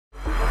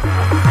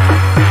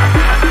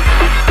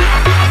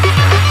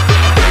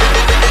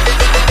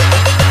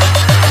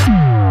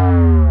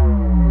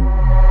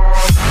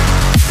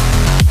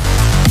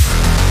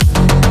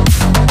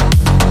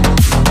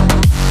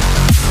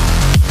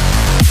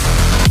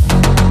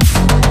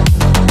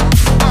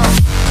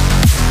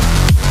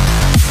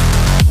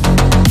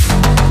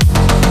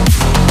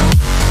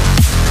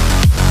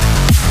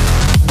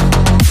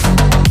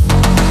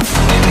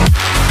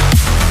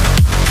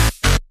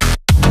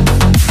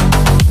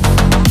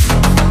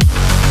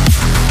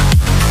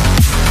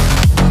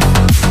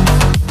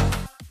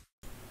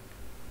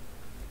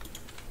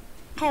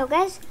Hello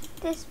guys,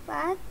 this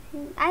part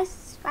I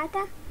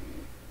Spartak.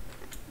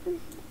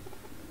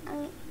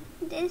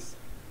 This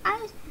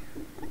I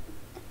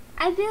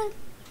built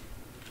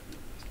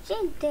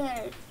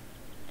shader.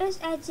 This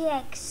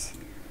RTX.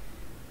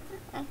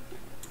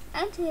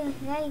 I feel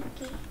like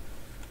it.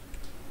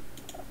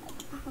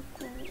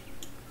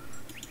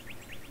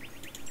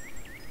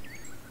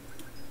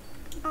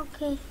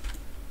 Okay.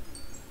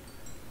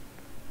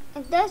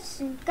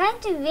 That's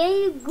kind of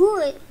very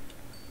good.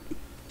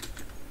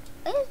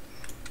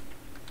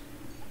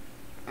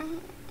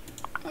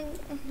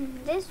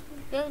 This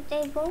build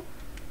table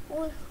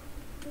will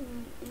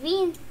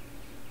win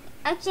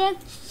attack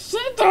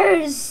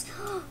shaders.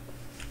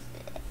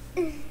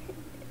 Click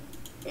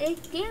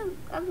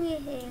over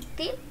here.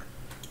 Click.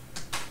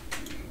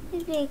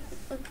 If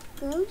a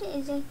code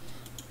is a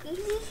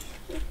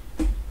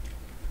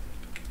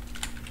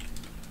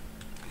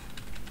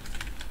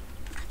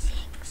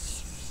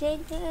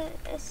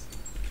shaders.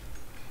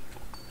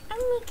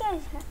 Oh my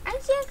gosh!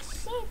 Attack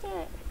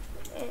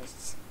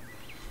shaders.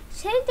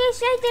 Shaders.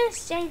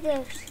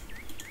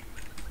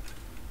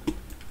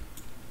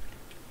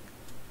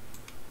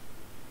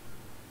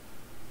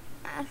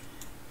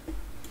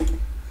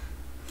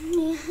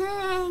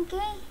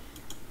 Okay.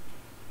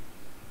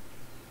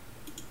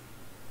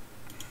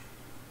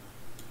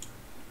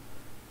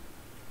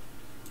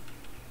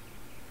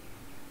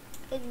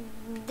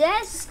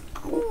 That's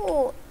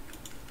cool.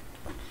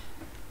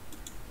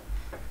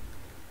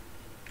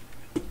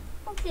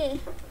 Okay.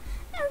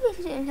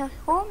 Everything at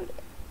home.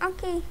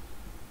 Okay.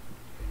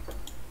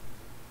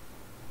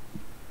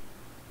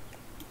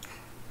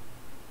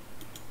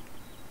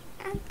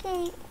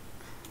 Okay.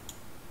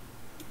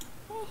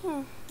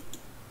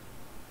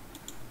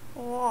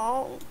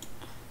 Whoa.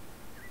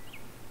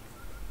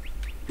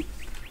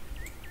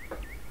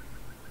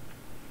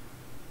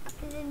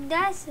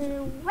 That's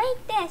wait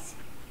this.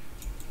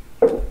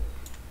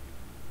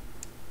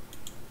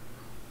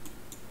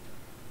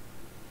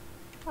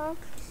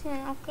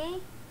 Okay.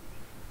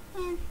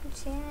 And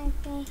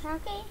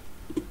okay.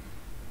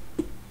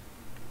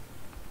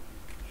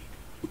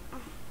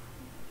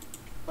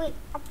 Wait.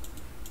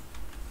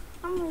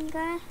 Oh my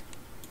god.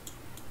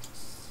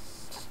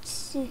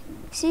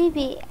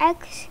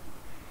 CBS,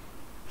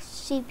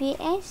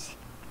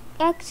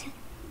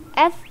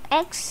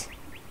 FX.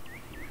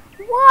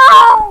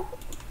 Wow!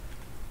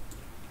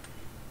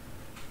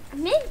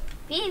 Maybe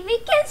we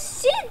can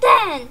see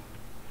then.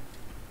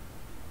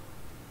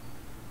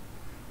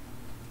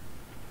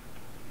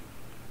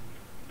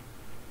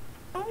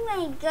 Oh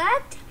my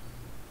god.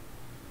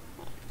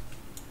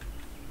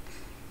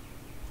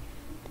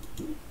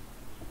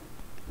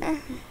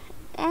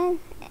 And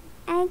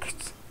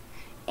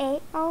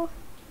XAO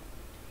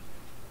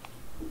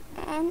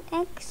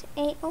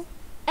NXAO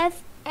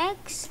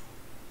FX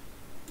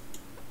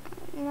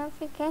not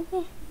forget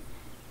it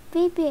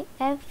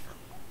BBF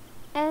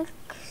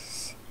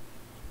X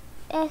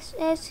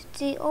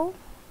SSGO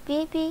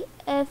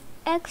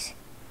BBFX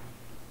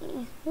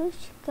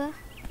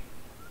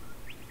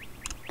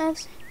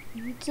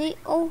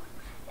SGO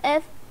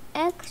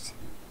FX.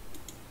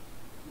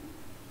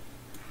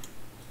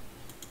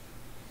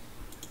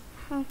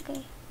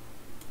 Okay.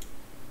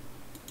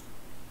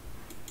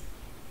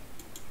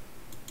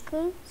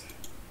 Good.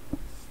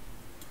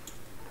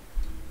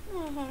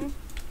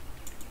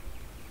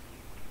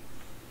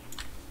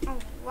 Oh,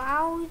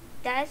 wow,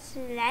 that's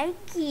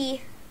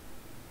laggy.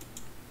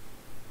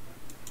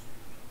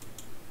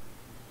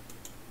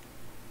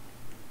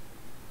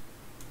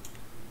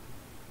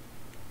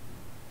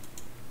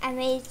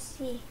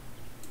 Amazing.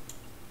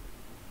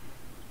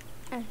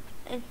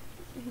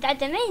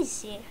 That's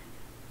amazing.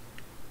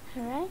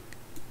 Alright.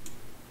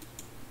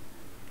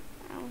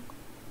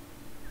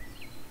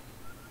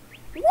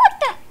 What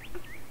the?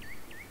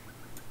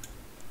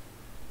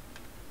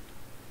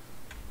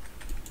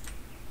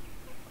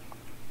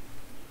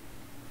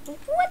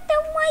 What the?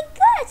 My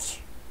gosh!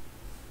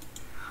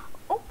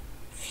 Oh,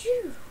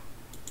 phew!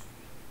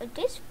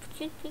 This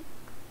should be.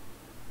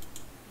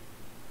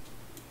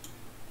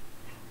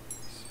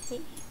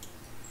 See,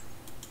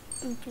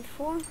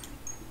 before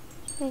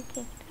we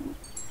get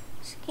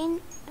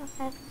skin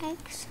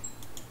FX.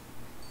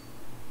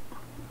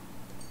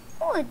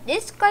 Oh,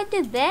 this kind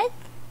of bad.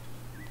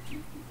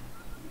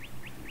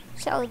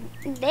 So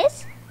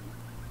this.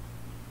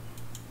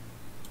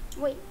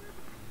 Wait.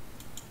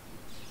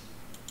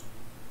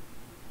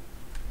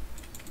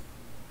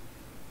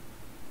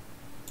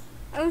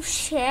 Oh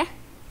shit.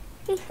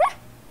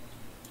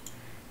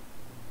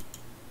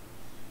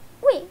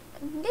 Wait,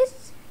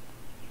 this.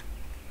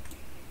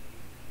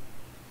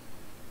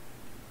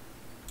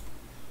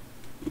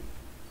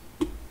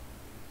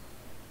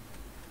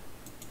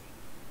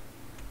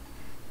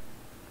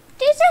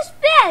 This is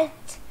bad.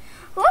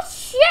 Oh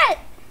shit.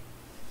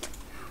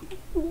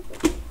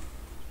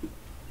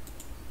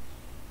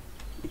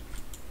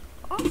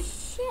 Oh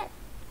shit.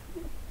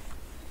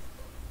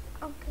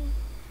 Okay.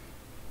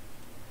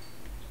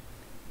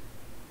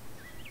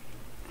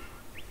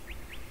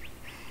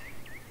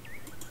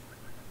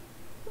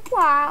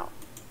 Wow.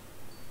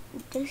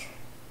 this.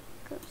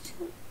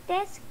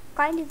 That's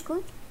kind of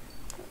good.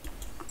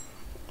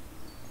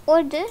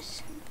 Or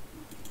this.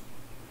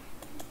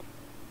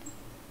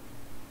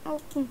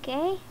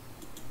 Okay.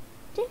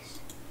 This.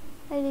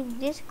 I think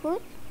this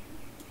good.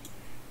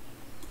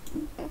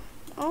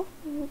 Oh,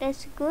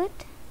 that's good.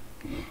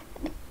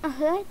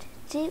 Alright,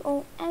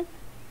 GOF.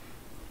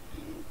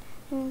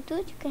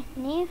 Doe je krijgt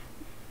neer.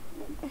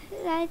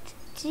 Right,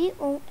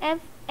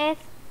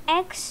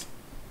 GOFFX.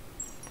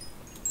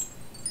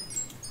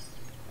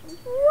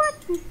 What?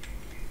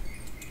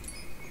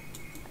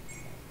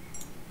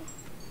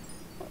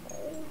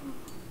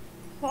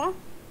 Huh?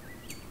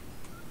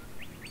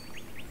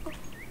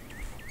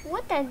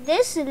 What is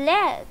this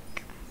leg?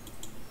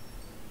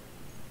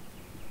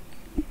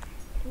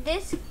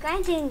 This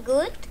kind of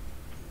good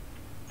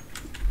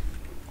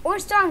or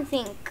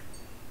something.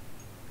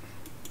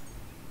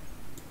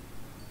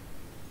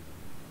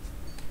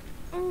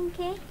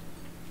 Okay.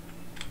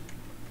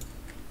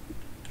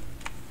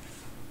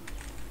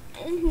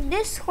 And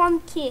this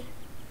one key.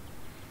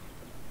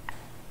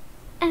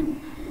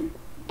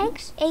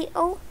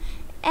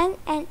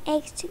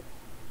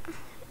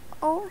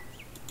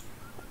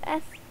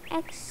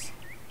 XAONNXOFX.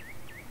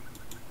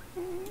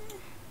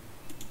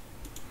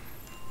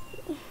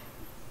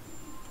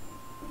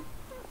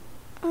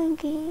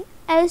 Okay.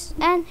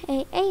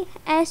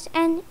 SNAAFX.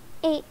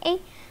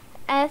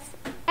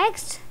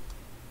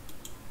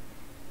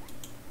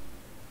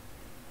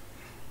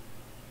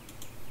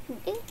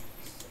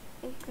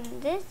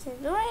 This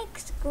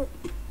looks good.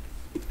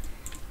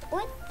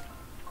 What?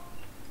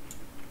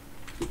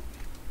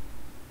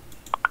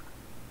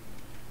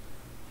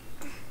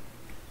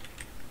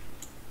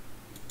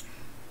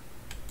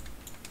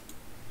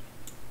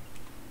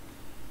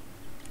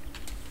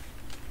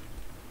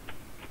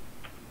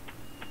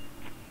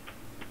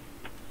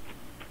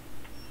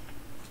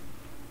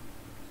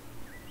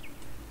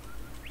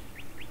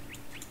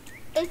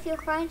 If you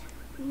find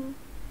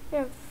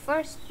your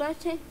first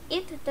button,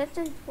 it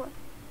doesn't work.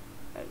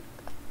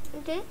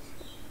 This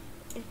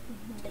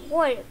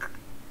work.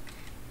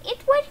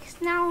 It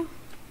works now.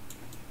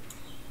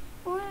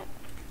 Or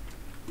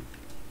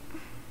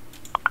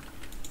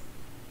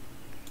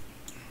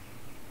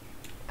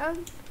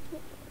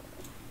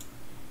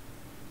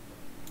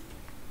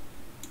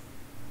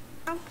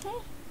okay.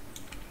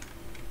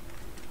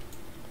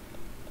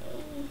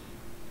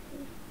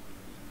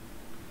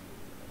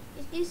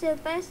 Is this the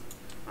best?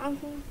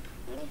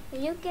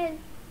 You can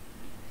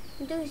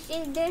do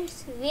see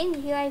there's win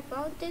UI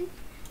button,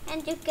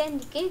 and you can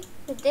click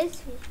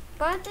this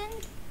button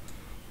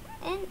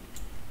and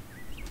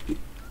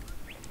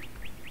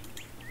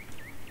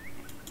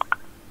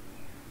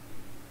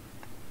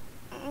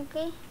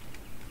okay.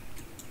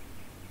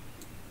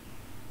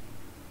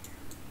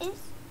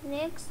 It's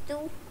next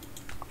to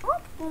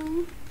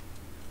open.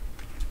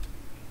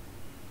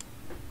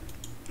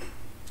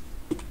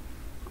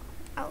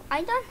 Oh,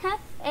 I don't have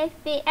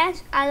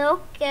FPS. I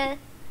don't care.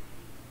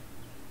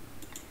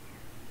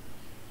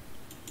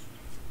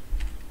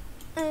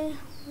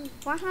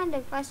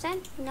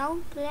 100%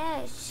 no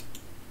crash.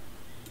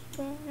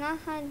 Okay,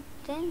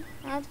 100%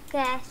 not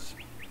crash.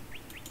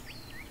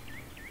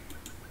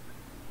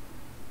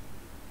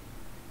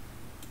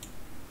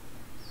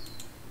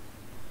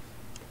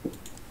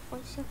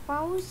 What's your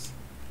pause?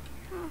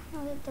 A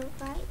little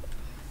right.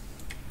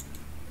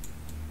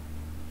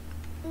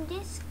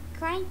 This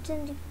kind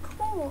of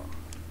cool.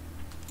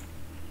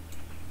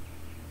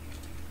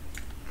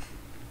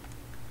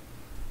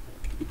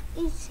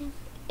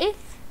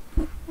 If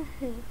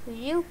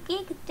you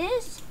click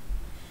this,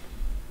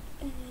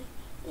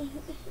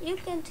 you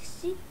can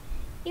see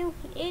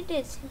it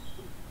is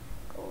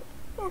cool.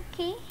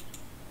 Okay.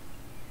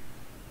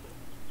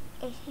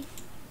 Okay.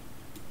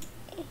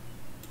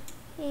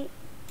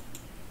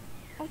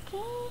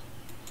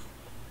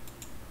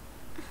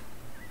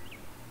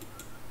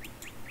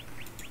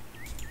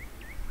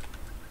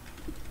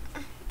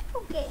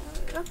 Okay,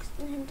 let's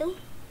do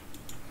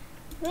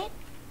wait.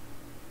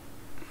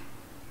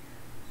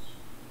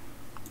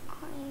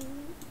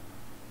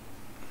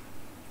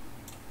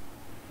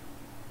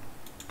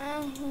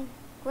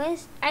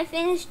 Quest. I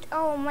finished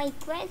all my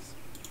quests.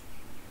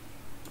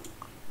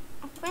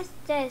 Quest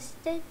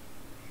tested.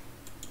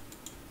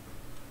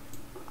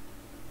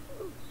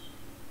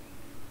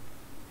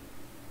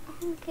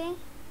 Okay.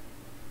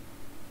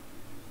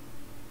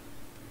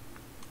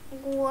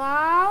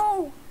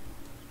 Wow.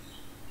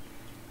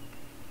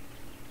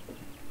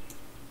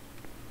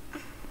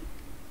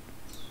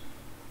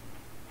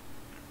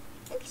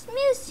 It's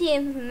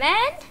museum,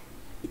 man.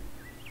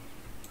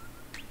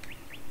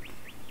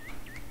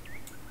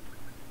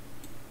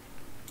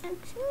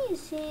 It's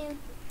museum.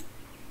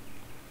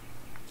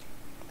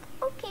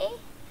 Okay.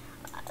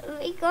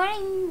 We're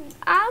going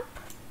up.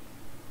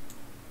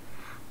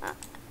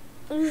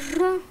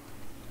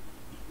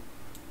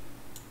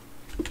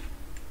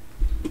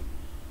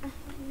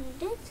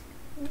 This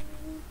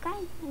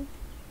kind of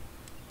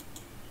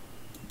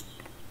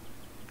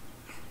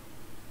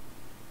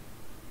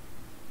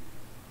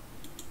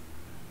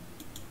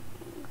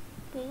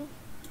okay.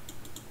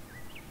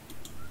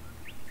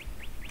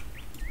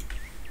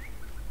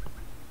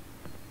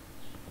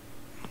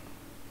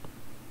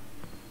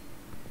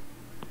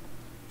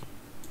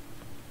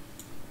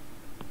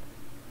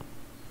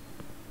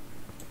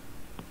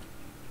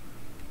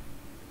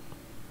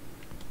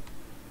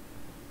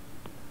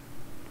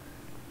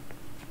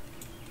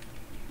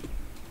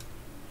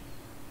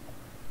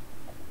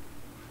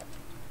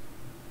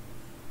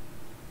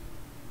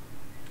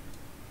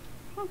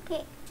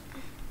 Okay.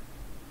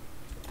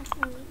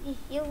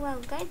 You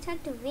will get her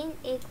to win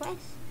a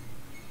quest.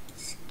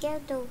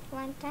 Schedule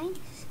 1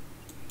 times.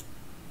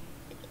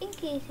 In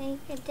case I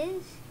get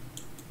this,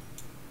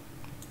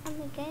 I'm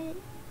gonna get it.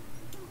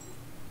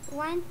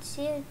 1,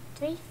 2,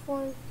 3,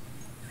 4,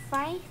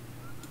 5.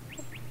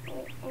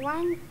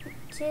 1,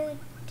 2,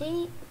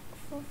 3,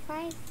 4,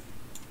 5.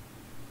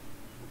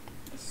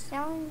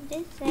 Sound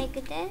this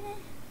like that.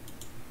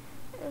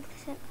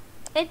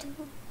 It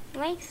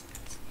makes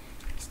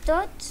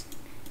start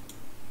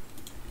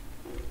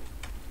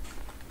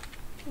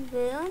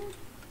burn.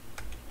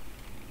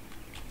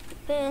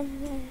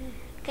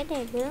 Cái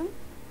này burn.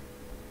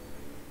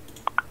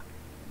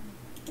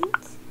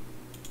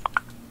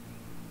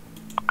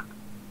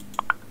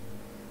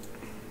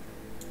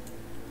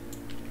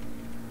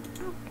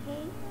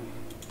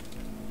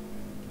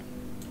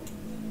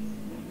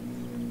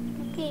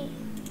 Okay.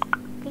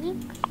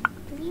 Click.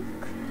 Click.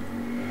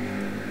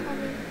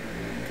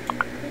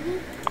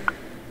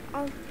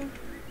 Okay.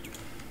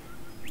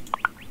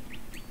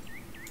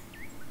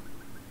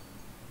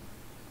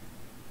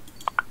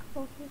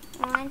 Okay.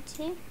 1,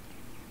 2.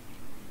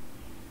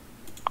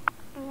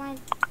 1,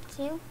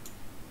 2.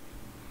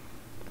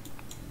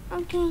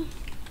 Okay.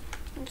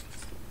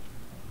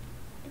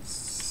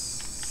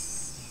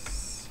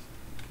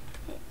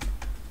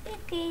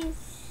 Okay.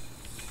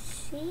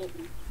 See.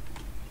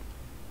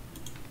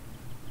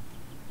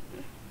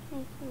 I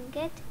can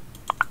get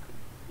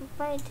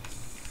by the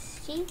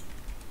sheep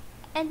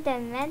and the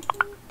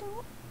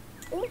mantle,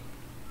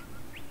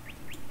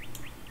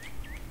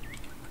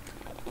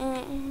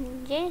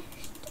 and just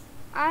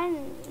are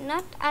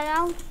not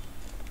allowed.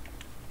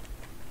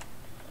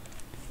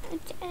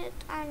 Just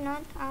are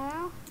not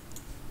allowed.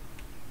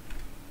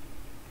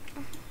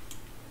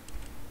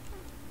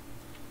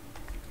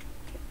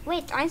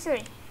 Wait, I'm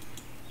sorry.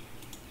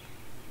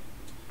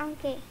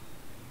 Okay.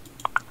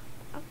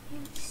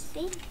 Okay,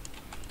 see.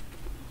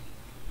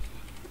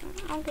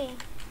 Okay,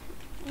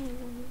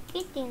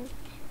 getting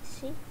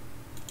see,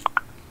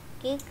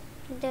 kick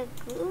the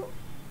glue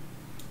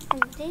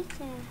and this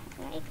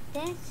like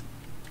this,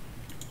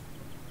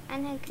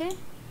 and again,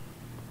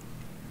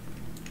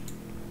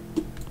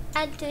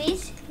 and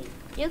twist.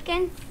 You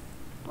can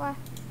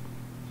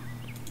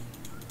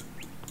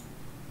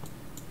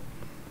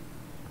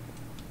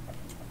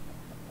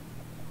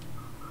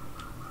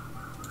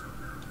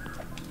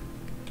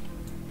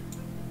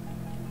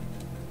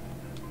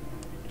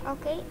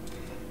okay.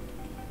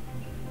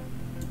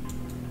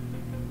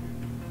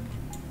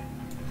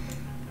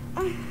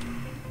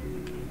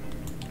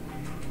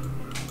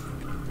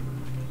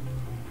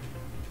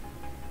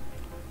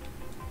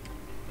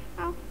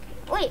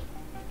 Wait.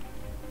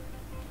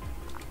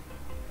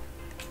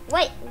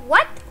 Wait,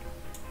 what?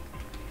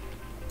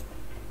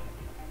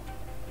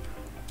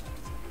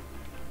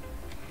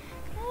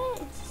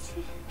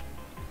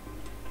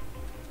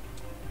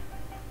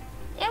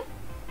 Yep.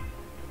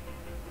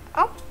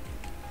 Oh.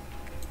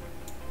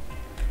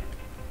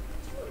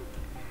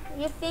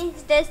 You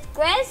finished this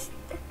quest?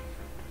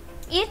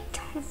 It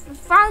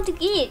found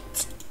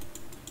it.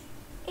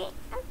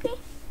 Okay.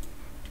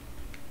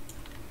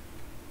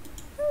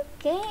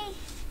 Okay.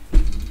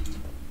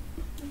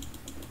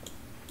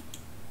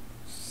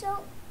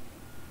 So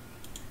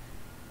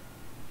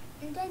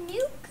the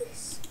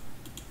nukes.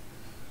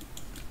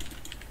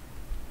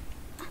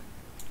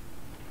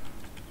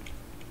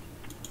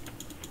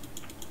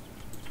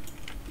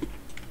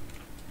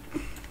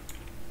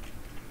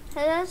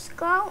 Let's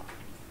go.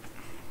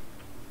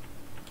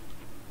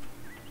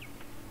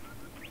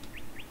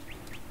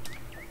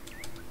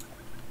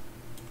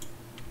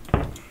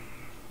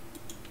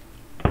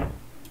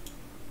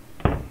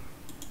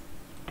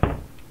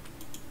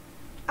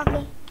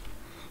 Okay.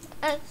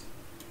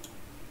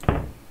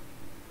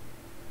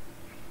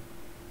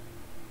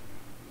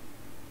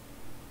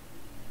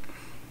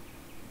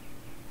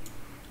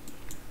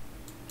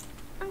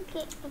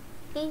 Okay.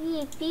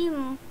 PvP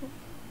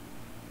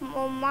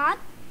mod.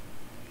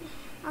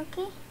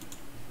 Okay.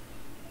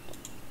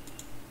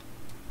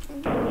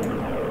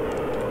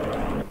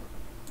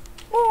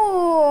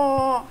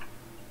 Oh.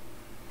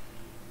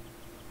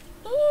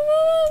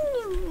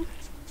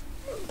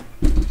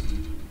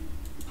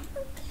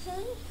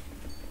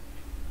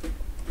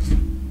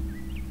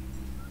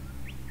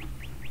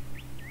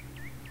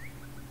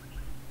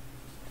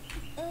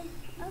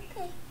 Okay.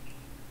 Okay.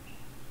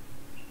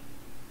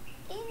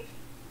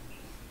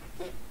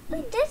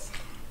 This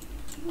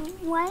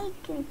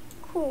white and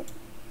cool.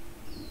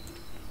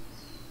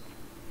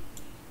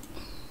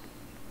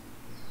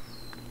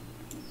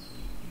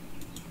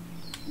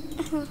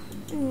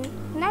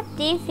 Not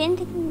different.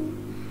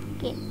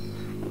 Okay.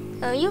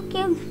 You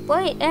can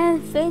play a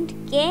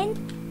different game.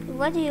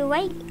 What do you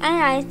like?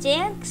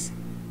 RTX.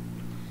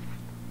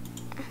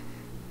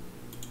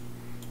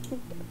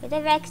 The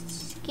next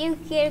skill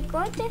here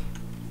code.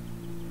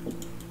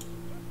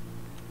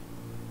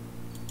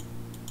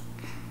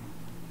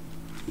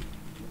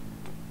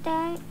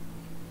 There.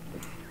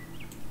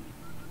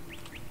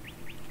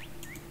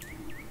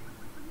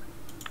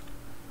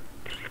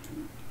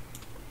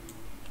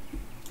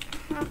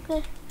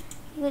 Okay.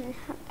 Good.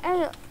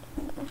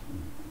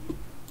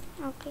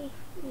 Okay.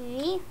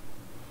 V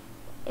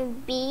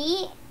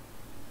B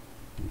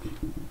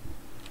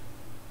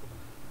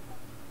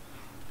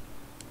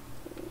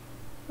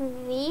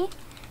V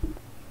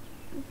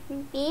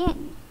B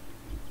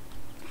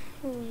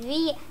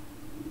V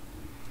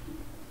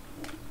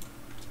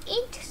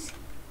It's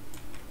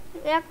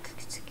like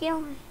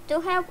skill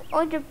to help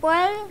other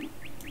people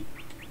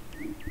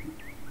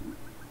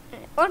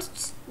or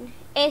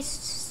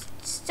is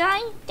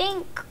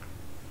starting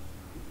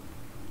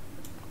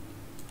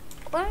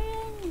or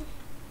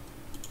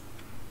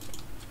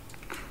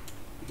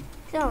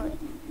so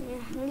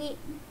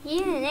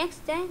yeah,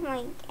 next time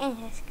like and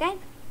subscribe.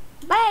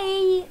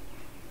 Bye.